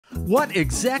What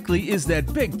exactly is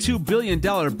that big $2 billion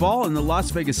ball in the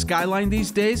Las Vegas skyline these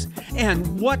days?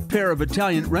 And what pair of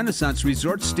Italian Renaissance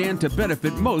resorts stand to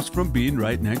benefit most from being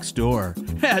right next door?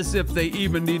 As if they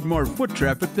even need more foot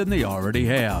traffic than they already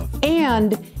have.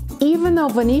 And even though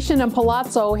Venetian and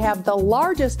Palazzo have the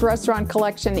largest restaurant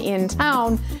collection in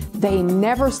town, they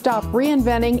never stop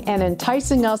reinventing and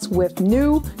enticing us with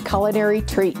new culinary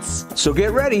treats. So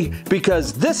get ready,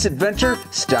 because this adventure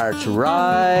starts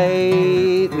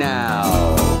right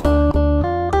now.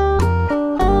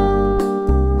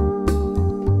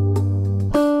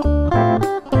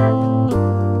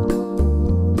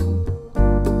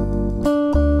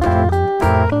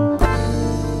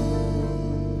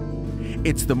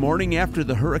 It's the morning after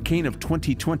the hurricane of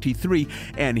 2023,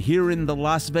 and here in the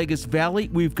Las Vegas Valley,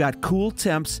 we've got cool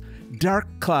temps, dark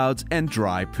clouds, and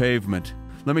dry pavement.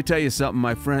 Let me tell you something,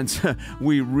 my friends,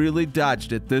 we really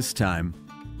dodged it this time.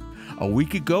 A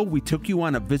week ago, we took you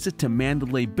on a visit to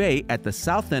Mandalay Bay at the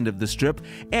south end of the Strip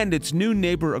and its new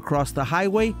neighbor across the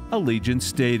highway, Allegiant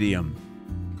Stadium.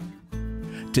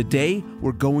 Today,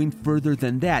 we're going further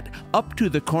than that, up to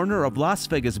the corner of Las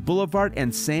Vegas Boulevard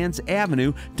and Sands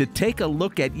Avenue to take a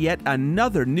look at yet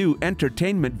another new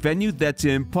entertainment venue that's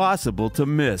impossible to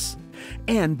miss,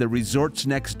 and the resorts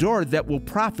next door that will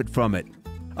profit from it.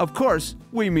 Of course,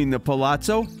 we mean the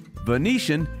Palazzo,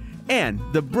 Venetian, and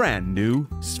the brand new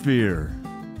Sphere.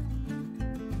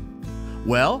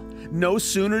 Well, no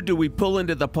sooner do we pull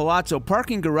into the Palazzo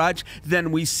parking garage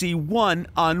than we see one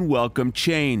unwelcome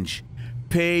change.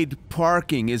 Paid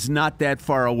parking is not that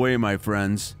far away, my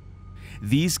friends.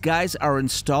 These guys are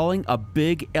installing a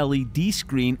big LED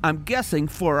screen, I'm guessing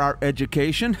for our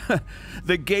education.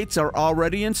 The gates are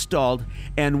already installed,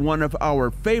 and one of our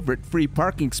favorite free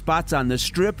parking spots on the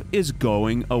Strip is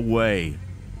going away.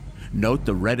 Note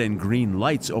the red and green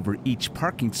lights over each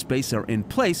parking space are in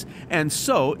place, and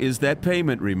so is that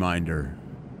payment reminder.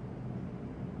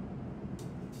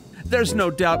 There's no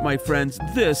doubt, my friends,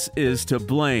 this is to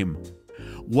blame.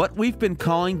 What we've been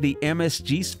calling the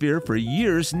MSG Sphere for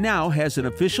years now has an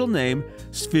official name,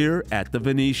 Sphere at the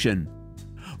Venetian.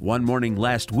 One morning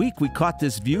last week, we caught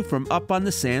this view from up on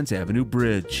the Sands Avenue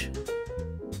Bridge.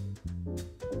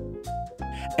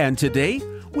 And today,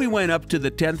 we went up to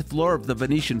the 10th floor of the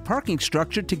Venetian parking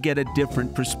structure to get a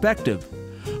different perspective.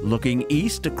 Looking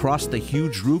east across the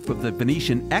huge roof of the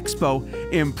Venetian Expo,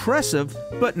 impressive,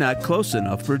 but not close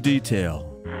enough for detail.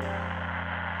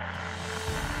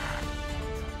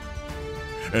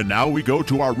 And now we go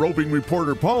to our roving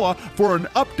reporter Paula for an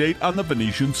update on the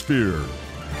Venetian Sphere.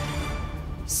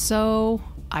 So,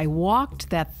 I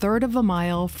walked that third of a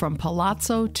mile from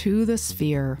Palazzo to the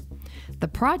Sphere. The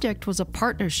project was a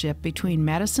partnership between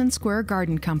Madison Square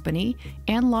Garden Company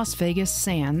and Las Vegas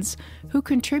Sands, who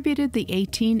contributed the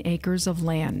 18 acres of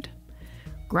land.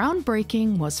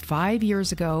 Groundbreaking was 5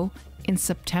 years ago in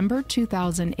September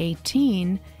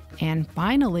 2018, and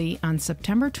finally on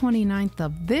September 29th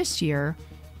of this year,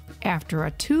 after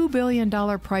a $2 billion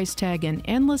price tag and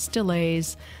endless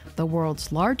delays, the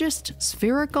world's largest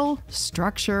spherical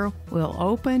structure will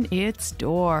open its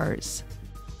doors.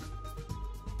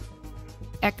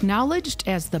 Acknowledged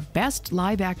as the best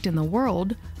live act in the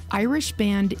world, Irish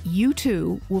band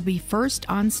U2 will be first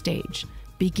on stage,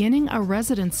 beginning a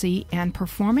residency and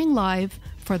performing live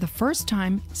for the first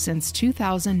time since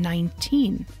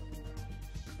 2019.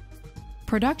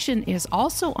 Production is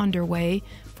also underway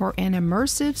for an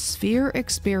immersive Sphere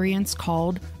experience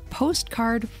called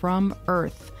Postcard from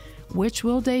Earth, which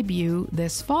will debut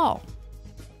this fall.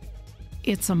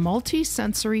 It's a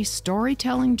multi-sensory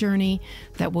storytelling journey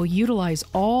that will utilize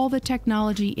all the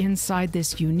technology inside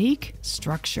this unique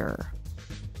structure.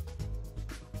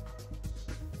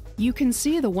 You can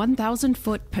see the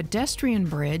 1,000-foot pedestrian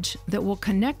bridge that will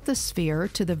connect the Sphere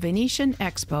to the Venetian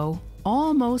Expo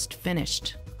almost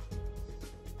finished.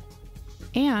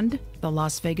 And the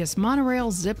Las Vegas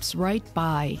monorail zips right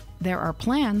by. There are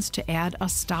plans to add a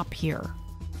stop here.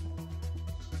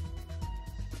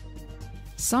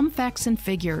 Some facts and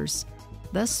figures.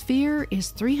 The Sphere is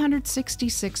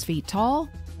 366 feet tall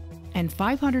and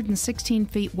 516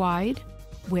 feet wide,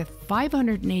 with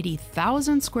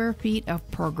 580,000 square feet of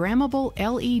programmable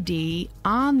LED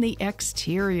on the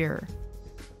exterior.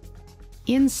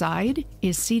 Inside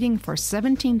is seating for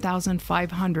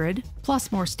 17,500,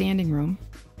 plus more standing room.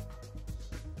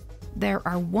 There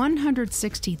are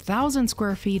 160,000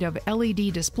 square feet of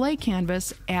LED display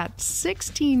canvas at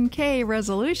 16K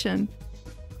resolution,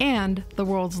 and the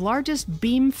world's largest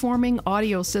beam-forming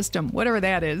audio system, whatever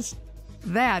that is.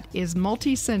 That is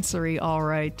multi-sensory, all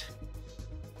right.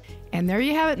 And there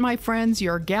you have it, my friends,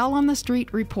 your Gal on the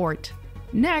Street report.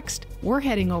 Next, We're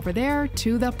heading over there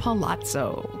to the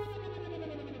Palazzo.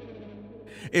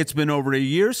 It's been over a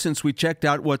year since we checked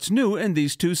out what's new in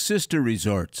these two sister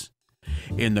resorts.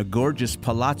 In the gorgeous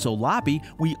Palazzo lobby,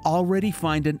 we already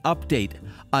find an update,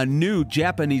 a new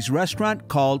Japanese restaurant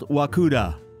called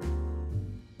Wakuda.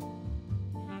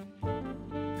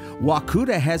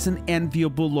 Wakuda has an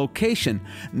enviable location,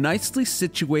 nicely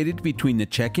situated between the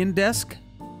check-in desk,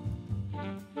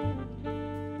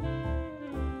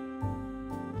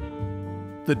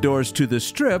 the doors to the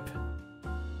Strip,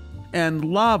 and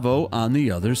Lavo on the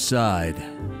other side.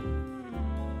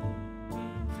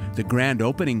 The grand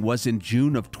opening was in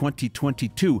June of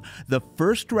 2022, the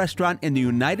first restaurant in the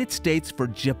United States for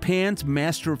Japan's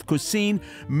Master of Cuisine,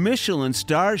 Michelin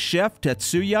star chef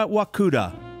Tetsuya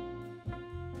Wakuda.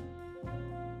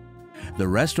 The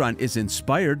restaurant is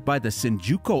inspired by the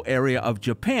Shinjuku area of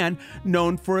Japan,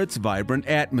 known for its vibrant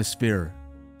atmosphere.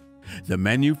 The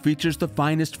menu features the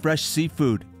finest fresh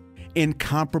seafood,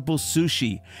 incomparable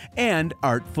sushi, and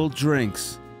artful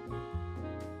drinks.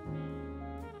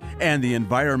 And the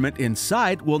environment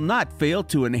inside will not fail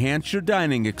to enhance your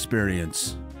dining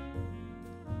experience.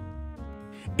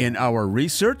 In our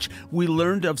research, we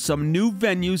learned of some new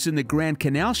venues in the Grand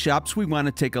Canal Shoppes we want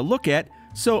to take a look at,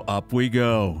 so up we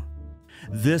go.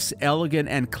 This elegant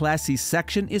and classy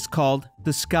section is called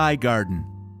the Sky Garden.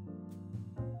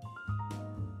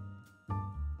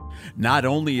 Not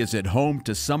only is it home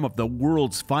to some of the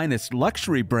world's finest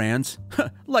luxury brands,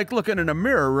 like looking in a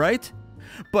mirror, right?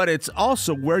 But it's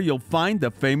also where you'll find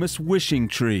the famous wishing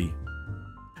tree.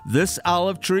 This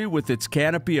olive tree with its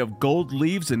canopy of gold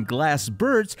leaves and glass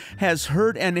birds has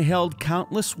heard and held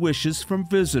countless wishes from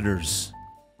visitors.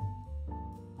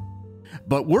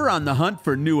 But we're on the hunt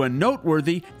for new and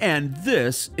noteworthy, and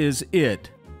this is it.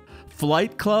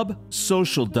 Flight Club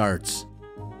Social Darts.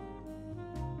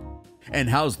 And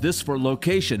how's this for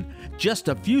location? Just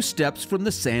a few steps from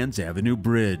the Sands Avenue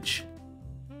Bridge.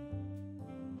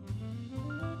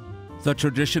 The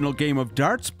traditional game of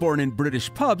darts, born in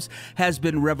British pubs, has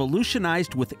been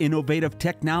revolutionized with innovative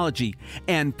technology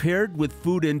and paired with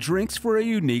food and drinks for a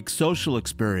unique social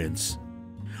experience.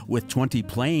 With 20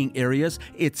 playing areas,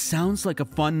 it sounds like a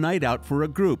fun night out for a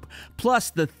group. Plus,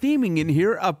 the theming in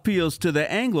here appeals to the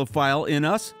Anglophile in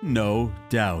us, no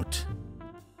doubt.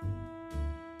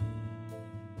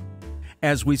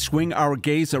 As we swing our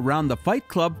gaze around the Fight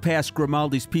Club past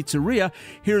Grimaldi's Pizzeria,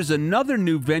 here's another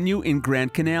new venue in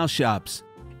Grand Canal Shoppes.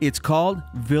 It's called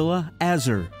Villa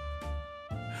Azur.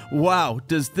 Wow,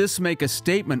 does this make a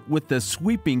statement with the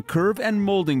sweeping curve and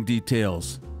molding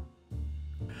details?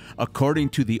 According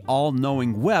to the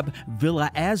all-knowing web,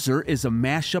 Villa Azur is a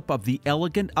mashup of the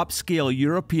elegant upscale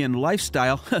European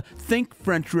lifestyle, think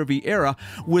French Riviera,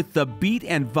 with the beat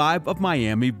and vibe of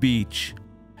Miami Beach.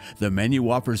 The menu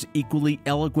offers equally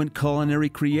elegant culinary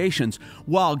creations,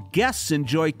 while guests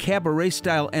enjoy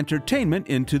cabaret-style entertainment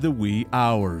into the wee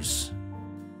hours.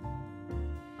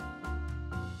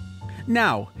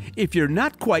 Now, if you're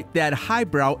not quite that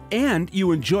highbrow and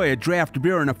you enjoy a draft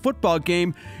beer and a football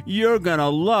game, you're gonna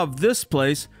love this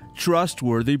place,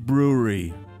 Trustworthy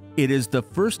Brewery. It is the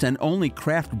first and only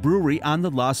craft brewery on the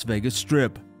Las Vegas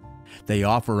Strip. They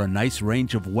offer a nice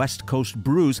range of West Coast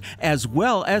brews as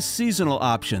well as seasonal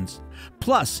options.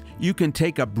 Plus, you can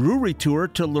take a brewery tour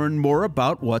to learn more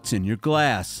about what's in your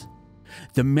glass.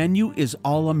 The menu is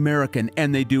all American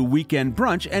and they do weekend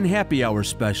brunch and happy hour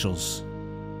specials.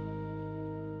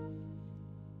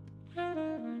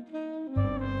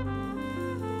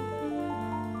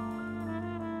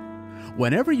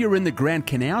 Whenever you're in the Grand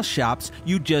Canal Shoppes,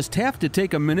 you just have to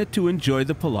take a minute to enjoy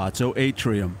the Palazzo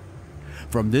Atrium.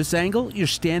 From this angle, you're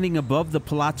standing above the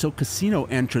Palazzo Casino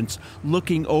entrance,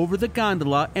 looking over the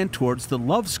gondola and towards the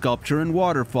love sculpture and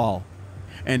waterfall.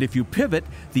 And if you pivot,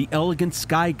 the elegant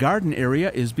Sky Garden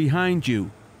area is behind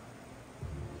you.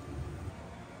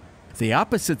 The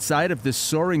opposite side of this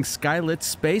soaring skylit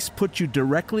space puts you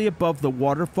directly above the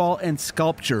waterfall and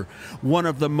sculpture, one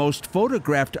of the most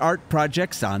photographed art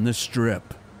projects on the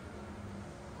Strip.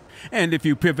 And if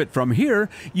you pivot from here,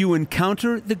 you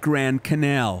encounter the Grand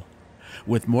Canal.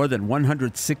 With more than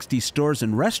 160 stores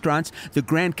and restaurants, the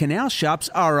Grand Canal Shoppes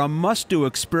are a must-do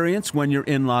experience when you're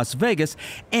in Las Vegas,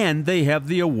 and they have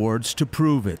the awards to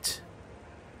prove it.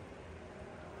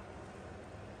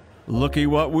 Looky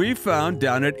what we found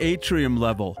down at atrium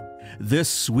level. This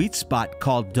sweet spot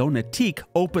called Donatique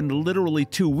opened literally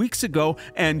 2 weeks ago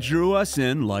and drew us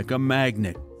in like a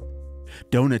magnet.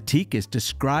 Donatique is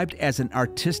described as an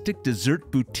artistic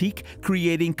dessert boutique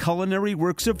creating culinary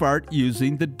works of art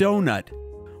using the donut.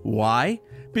 Why?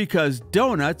 Because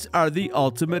donuts are the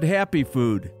ultimate happy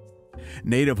food.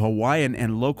 Native Hawaiian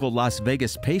and local Las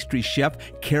Vegas pastry chef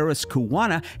Karis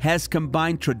Kuwana has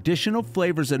combined traditional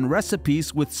flavors and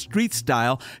recipes with street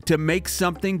style to make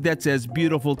something that's as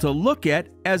beautiful to look at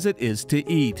as it is to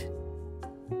eat.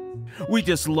 We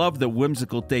just love the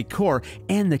whimsical decor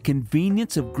and the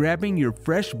convenience of grabbing your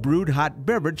fresh brewed hot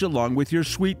beverage along with your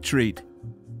sweet treat.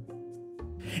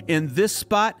 In this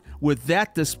spot, with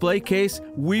that display case,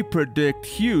 we predict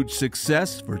huge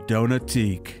success for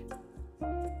Donatique.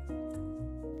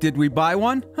 Did we buy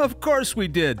one? Of course we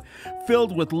did.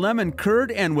 Filled with lemon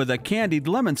curd and with a candied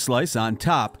lemon slice on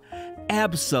top.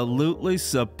 Absolutely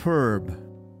superb.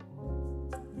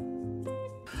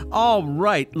 All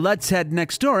right, let's head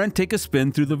next door and take a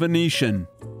spin through the Venetian.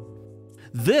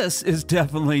 This is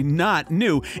definitely not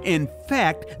new. In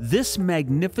fact, this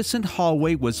magnificent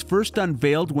hallway was first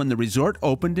unveiled when the resort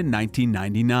opened in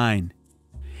 1999.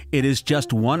 It is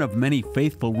just one of many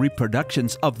faithful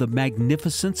reproductions of the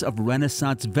magnificence of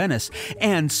Renaissance Venice,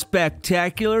 and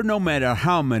spectacular no matter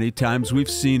how many times we've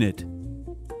seen it.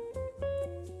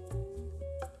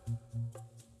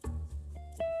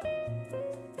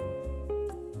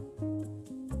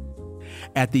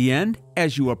 At the end,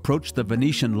 as you approach the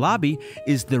Venetian lobby,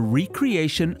 is the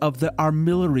recreation of the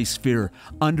armillary sphere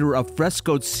under a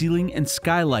frescoed ceiling and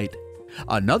skylight.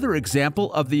 Another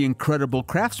example of the incredible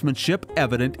craftsmanship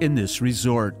evident in this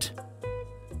resort.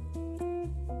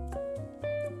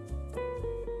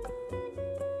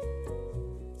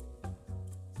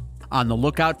 On the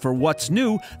lookout for what's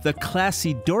new, the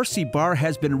classy Dorsey Bar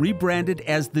has been rebranded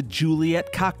as the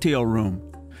Juliet Cocktail Room.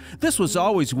 This was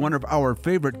always one of our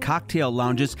favorite cocktail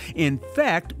lounges. In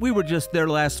fact, we were just there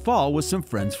last fall with some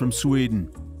friends from Sweden.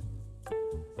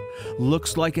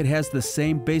 Looks like it has the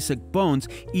same basic bones,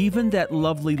 even that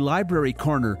lovely library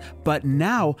corner, but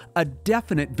now a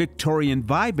definite Victorian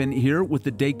vibe in here with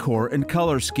the decor and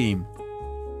color scheme.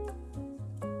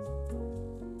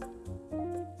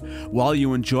 While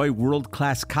you enjoy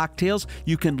world-class cocktails,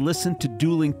 you can listen to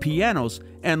dueling pianos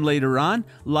and later on,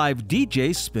 live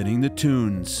DJs spinning the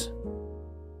tunes.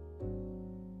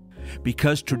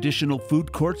 Because traditional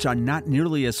food courts are not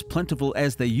nearly as plentiful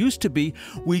as they used to be,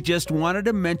 we just wanted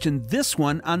to mention this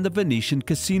one on the Venetian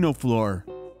casino floor.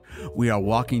 We are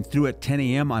walking through at 10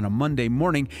 a.m. on a Monday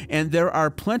morning, and there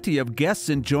are plenty of guests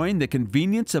enjoying the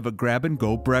convenience of a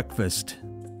grab-and-go breakfast.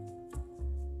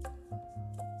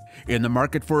 In the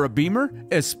market for a beamer,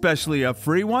 especially a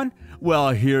free one?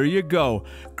 Well, here you go.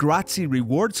 Grazie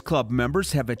Rewards Club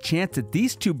members have a chance at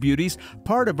these two beauties,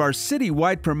 part of our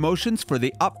citywide promotions for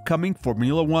the upcoming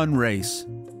Formula One race.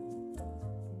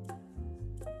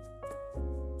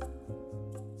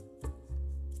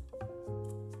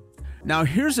 Now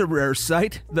here's a rare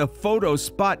sight. The photo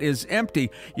spot is empty.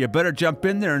 You better jump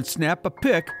in there and snap a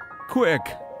pic, quick.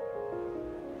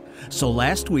 So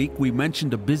last week we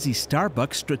mentioned a busy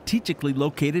Starbucks strategically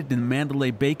located in the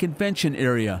Mandalay Bay Convention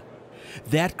area.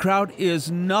 That crowd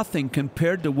is nothing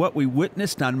compared to what we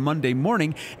witnessed on Monday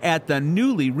morning at the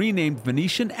newly renamed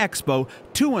Venetian Expo,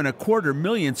 2.25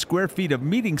 million square feet of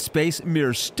meeting space,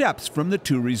 mere steps from the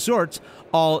two resorts,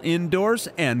 all indoors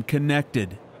and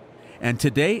connected. And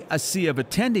today, a sea of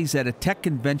attendees at a tech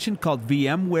convention called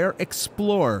VMware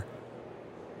Explore.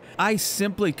 I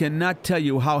simply cannot tell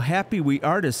you how happy we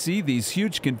are to see these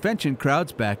huge convention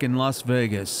crowds back in Las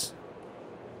Vegas.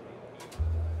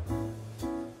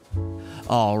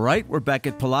 All right, we're back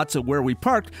at Palazzo where we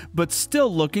parked, but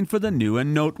still looking for the new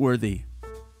and noteworthy.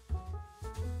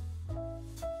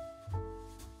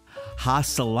 Ha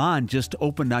Salon just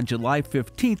opened on July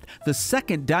 15th, the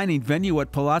second dining venue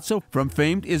at Palazzo from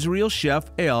famed Israel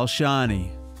chef Eyal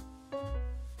Shani.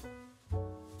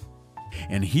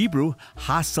 In Hebrew,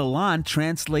 Ha Salon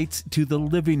translates to the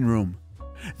living room.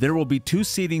 There will be 2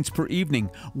 seatings per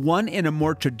evening, one in a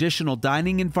more traditional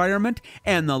dining environment,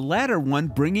 and the latter one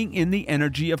bringing in the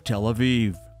energy of Tel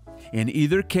Aviv. In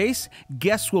either case,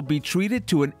 guests will be treated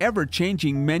to an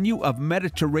ever-changing menu of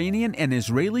Mediterranean and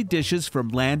Israeli dishes from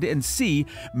land and sea,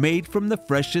 made from the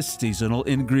freshest seasonal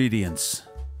ingredients.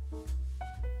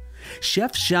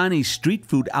 Chef Shani's street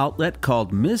food outlet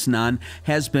called Miznan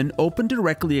has been open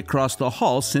directly across the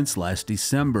hall since last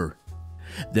December.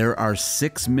 There are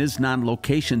 6 Miznan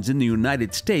locations in the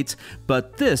United States,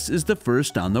 but this is the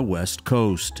first on the West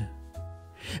Coast.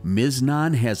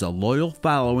 Miznan has a loyal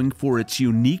following for its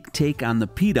unique take on the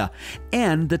pita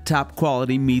and the top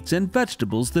quality meats and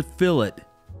vegetables that fill it.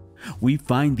 We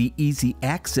find the easy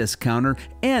access counter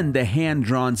and the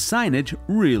hand-drawn signage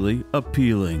really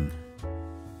appealing.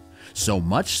 So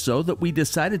much so that we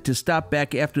decided to stop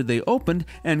back after they opened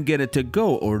and get a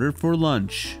to-go order for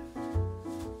lunch.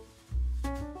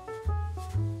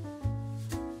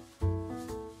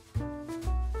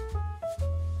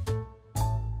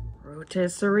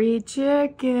 rotisserie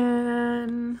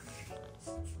chicken.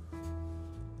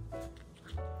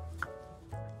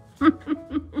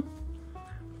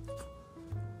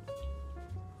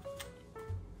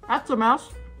 That's a mess.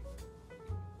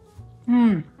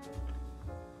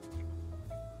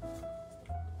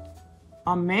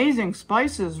 Amazing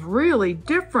spices, really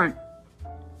different.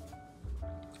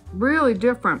 Really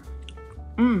different.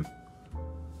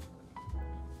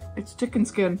 It's chicken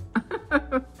skin.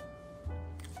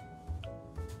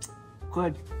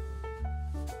 Good.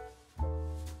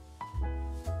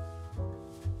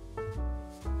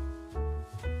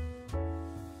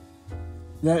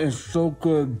 That is so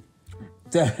good.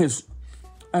 That's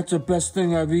the best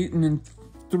thing I've eaten in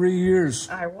 3 years.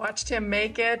 I watched him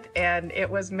make it, and it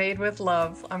was made with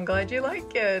love. I'm glad you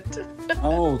like it.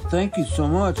 Oh, thank you so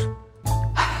much.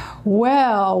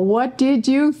 Well, what did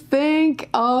you think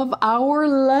of our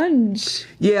lunch?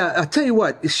 Yeah, I'll tell you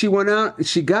what, she went out,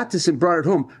 she got this and brought it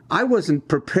home. I wasn't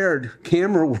prepared,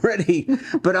 camera ready,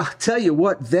 but I'll tell you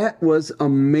what, that was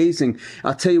amazing.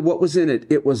 I'll tell you what was in it.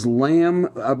 It was lamb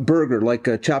burger, like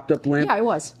a chopped up lamb. Yeah, it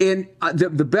was. And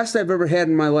the best I've ever had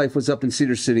in my life was up in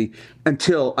Cedar City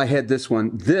until I had this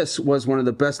one. This was one of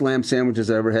the best lamb sandwiches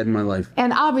I ever had in my life.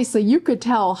 And obviously, you could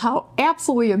tell how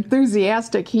absolutely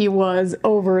enthusiastic he was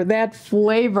over that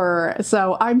flavor.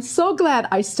 So I'm so glad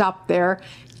I stopped there.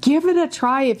 Give it a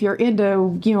try if you're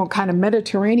into, kind of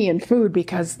Mediterranean food,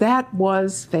 because that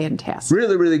was fantastic.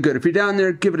 Really, really good. If you're down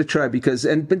there, give it a try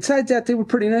and besides that, they were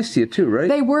pretty nice to you too, right?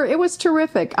 They were. It was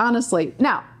terrific, honestly.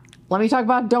 Now, let me talk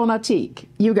about Donatique.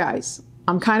 You guys,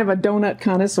 I'm kind of a donut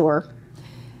connoisseur.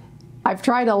 I've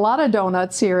tried a lot of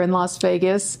donuts here in Las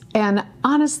Vegas, and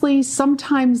honestly,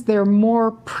 sometimes they're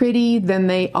more pretty than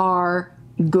they are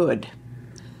good.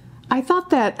 I thought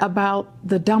that about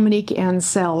the Dominique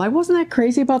Ansel. I wasn't that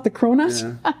crazy about the Cronut.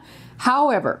 Yeah.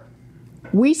 However,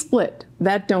 we split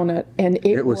that donut, and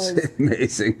it was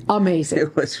amazing. Amazing.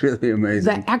 It was really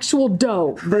amazing. The actual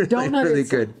dough. The donut really is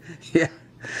good. Yeah.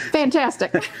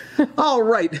 Fantastic. All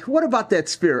right. What about that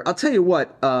Sphere? I'll tell you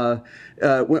what.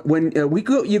 When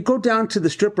you go down to the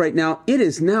Strip right now, it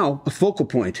is now a focal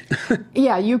point.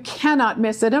 Yeah, you cannot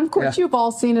miss it. And of course, you've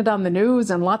all seen it on the news,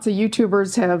 and lots of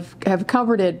YouTubers have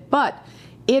covered it. But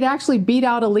it actually beat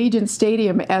out Allegiant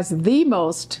Stadium as the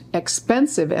most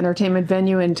expensive entertainment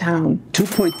venue in town.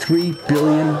 $2.3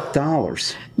 billion.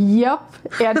 Yep.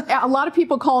 And a lot of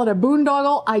people call it a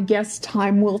boondoggle. I guess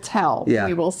time will tell. Yeah.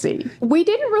 We will see. We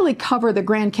didn't really cover the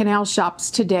Grand Canal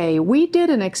Shoppes today. We did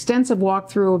an extensive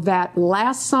walkthrough of that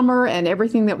last summer and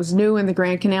everything that was new in the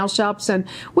Grand Canal Shoppes. And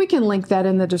we can link that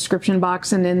in the description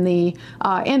box and in the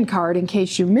end card in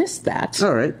case you missed that.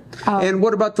 All right. And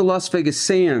what about the Las Vegas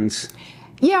Sands?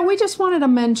 Yeah, we just wanted to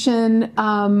mention,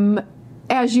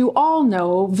 as you all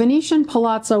know, Venetian,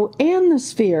 Palazzo, and the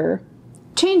Sphere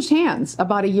changed hands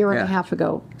about a year and a half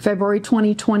ago. February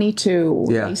 2022,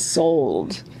 they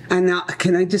sold. And now,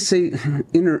 can I just say,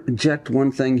 interject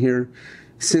one thing here?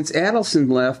 Since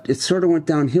Adelson left, it sort of went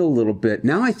downhill a little bit.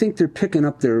 Now I think they're picking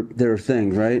up their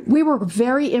thing, right? We were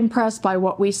very impressed by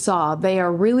what we saw. They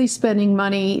are really spending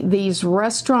money. These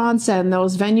restaurants and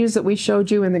those venues that we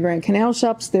showed you in the Grand Canal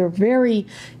Shoppes, they're very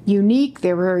unique.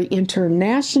 They're very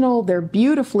international. They're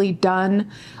beautifully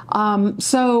done.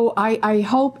 So I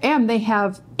hope, and they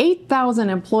have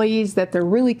 8,000 employees that they're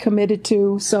really committed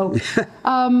to. So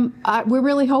we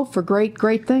really hope for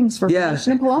great things for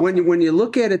Venetian and Palazzo. When you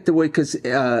look at it the way, because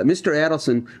Mr.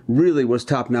 Adelson really was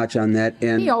top notch on that,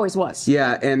 and he always was.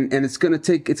 Yeah, and it's going to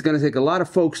take a lot of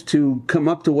folks to come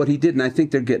up to what he did, and I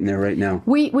think they're getting there right now.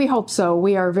 We hope so.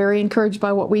 We are very encouraged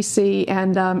by what we see,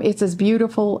 and it's as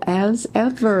beautiful as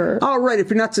ever. All right, if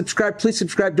you're not subscribed, please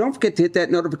subscribe. Don't forget to hit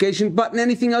that notification button.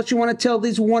 Anything else you want to tell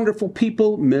these wonderful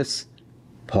people, Miss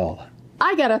Paula?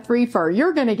 I got a three-fer.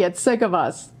 You're going to get sick of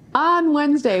us. On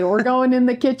Wednesday, we're going in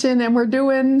the kitchen and we're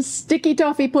doing sticky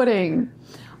toffee pudding.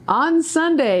 On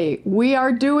Sunday, we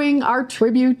are doing our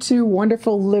tribute to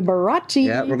wonderful Liberace.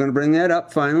 Yeah, we're going to bring that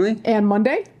up finally. And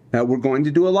Monday? We're going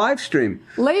to do a live stream.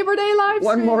 Labor Day live stream.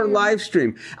 One more live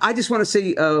stream. I just want to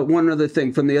say one other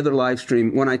thing from the other live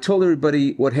stream. When I told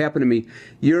everybody what happened to me,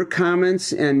 your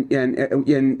comments and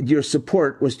your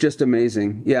support was just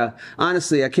amazing. Yeah,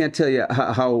 honestly, I can't tell you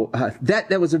how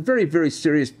that was a very, very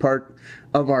serious part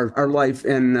of our life,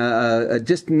 and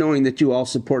just knowing that you all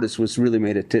support us was really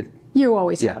made it to. You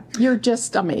always have. You're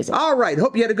just amazing. All right.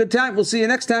 Hope you had a good time. We'll see you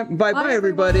next time. Bye-bye,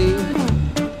 everybody.